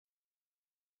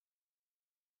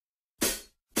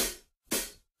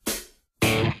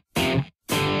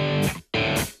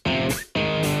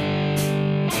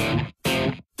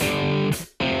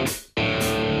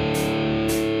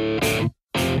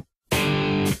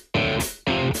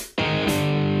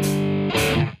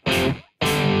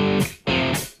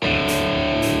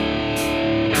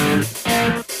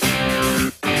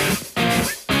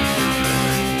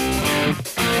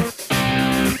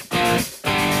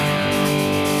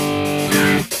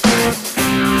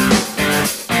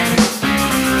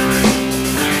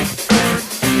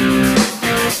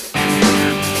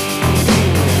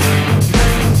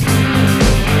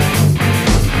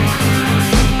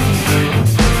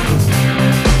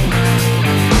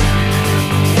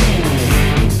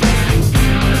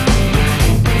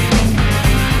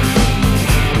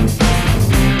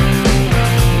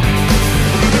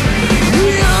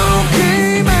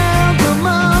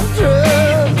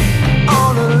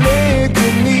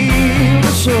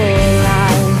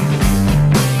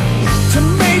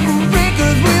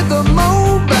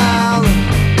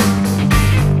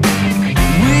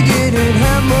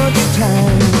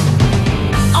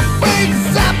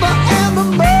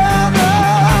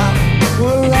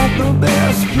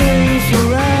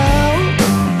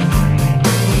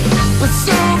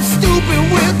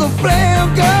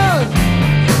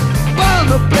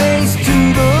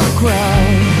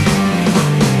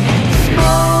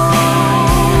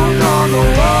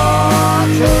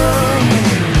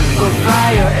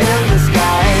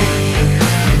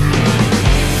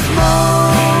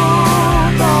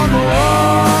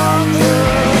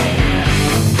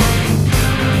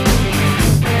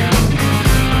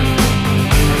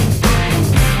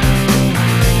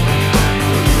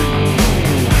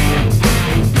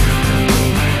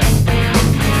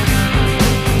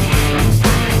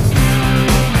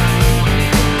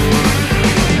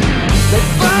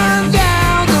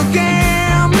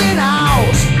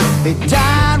It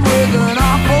died with an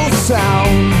awful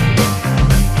sound.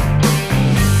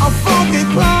 A funky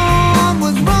clown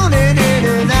was running in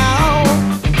and out,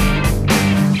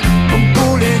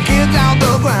 pulling kids out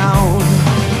the ground.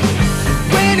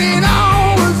 When it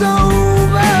all was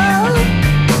over,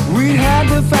 we had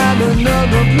to find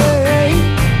another place.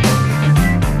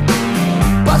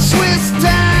 But Swiss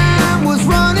time was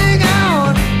running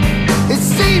out. It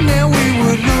seemed that we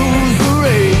would lose the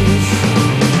race.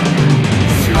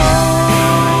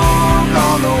 Smoke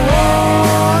on the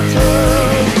water,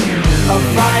 a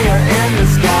fire in the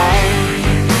sky.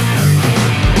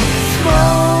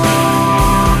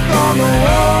 Smoke on the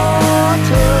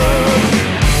water.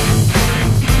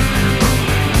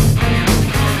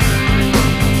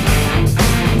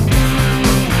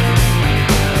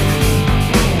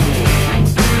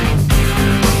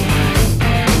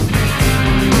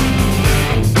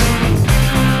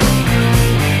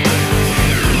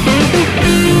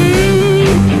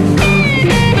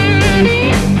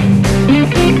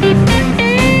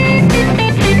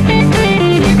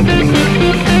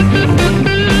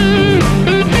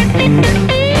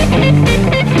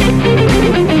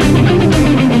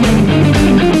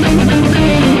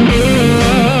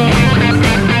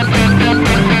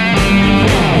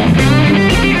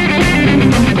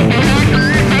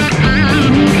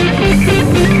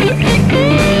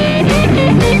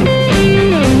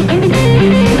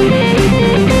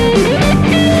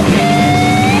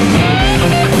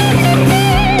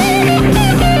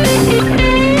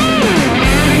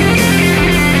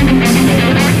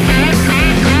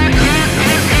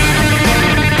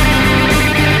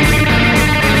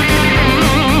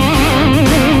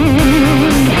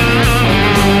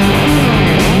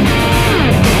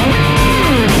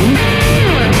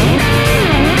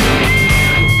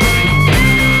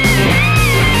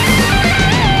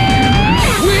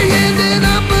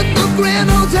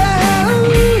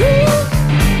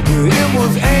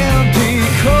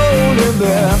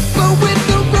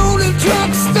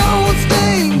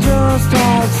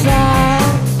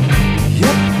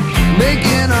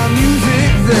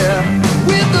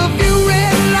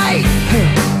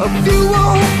 A few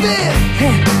old bits